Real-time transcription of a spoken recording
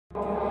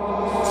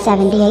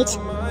78.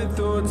 My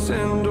thoughts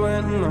end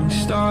when I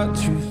start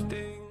to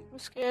think I'm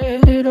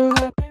scared of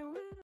happy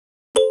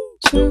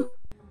with you.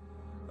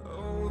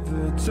 Oh,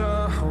 the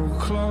door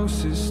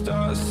closest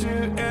starts to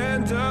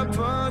end up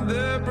on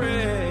the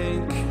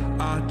brink.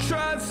 I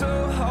tried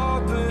so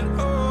hard, but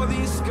all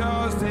these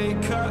scars, they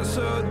cut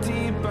so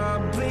deep I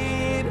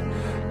bleed.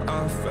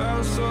 I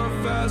fell so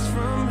fast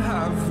from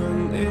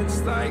heaven,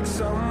 it's like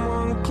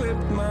someone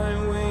clipped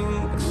my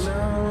wings.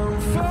 Now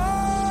I'm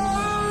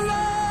falling,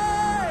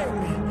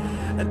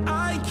 and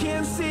I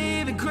can't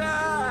see the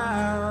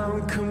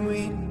ground. Can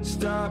we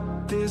stop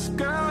this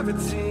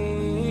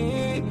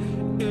gravity?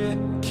 It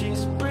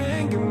keeps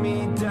bringing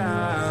me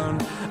down.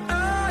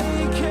 I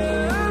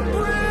can't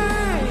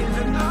breathe,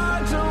 and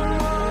I don't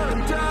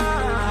wanna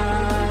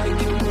die.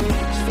 Can we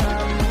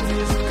stop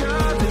this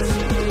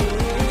gravity?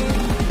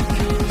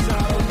 'Cause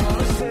I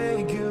wanna say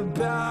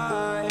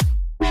goodbye.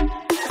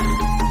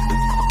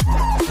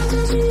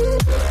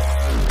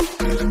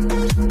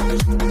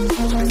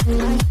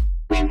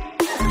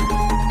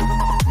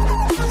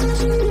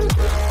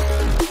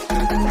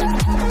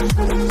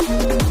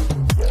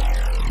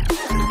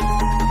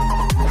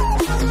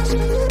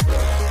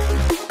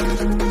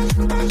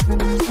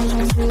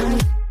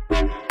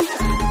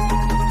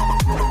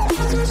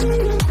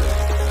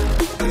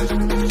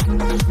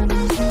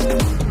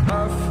 I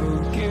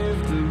forgive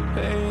the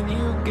pain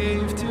you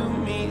gave to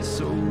me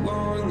so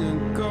long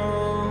ago.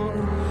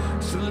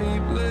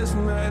 Sleepless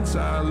nights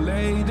I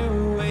laid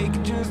awake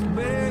just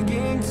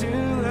begging to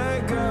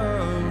let go.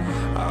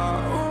 I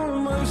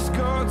almost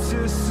got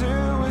to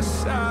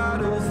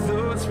suicidal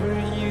thoughts,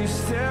 but you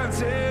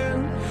stepped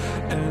in.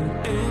 An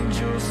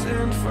angel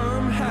sent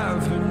from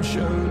heaven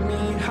showed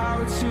me how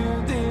to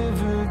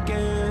live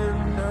again.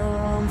 Now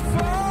I'm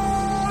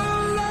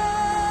falling,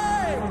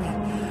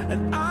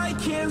 and I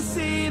can't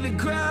see the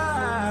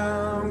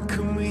ground.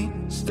 Can we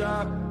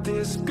stop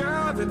this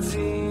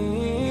gravity?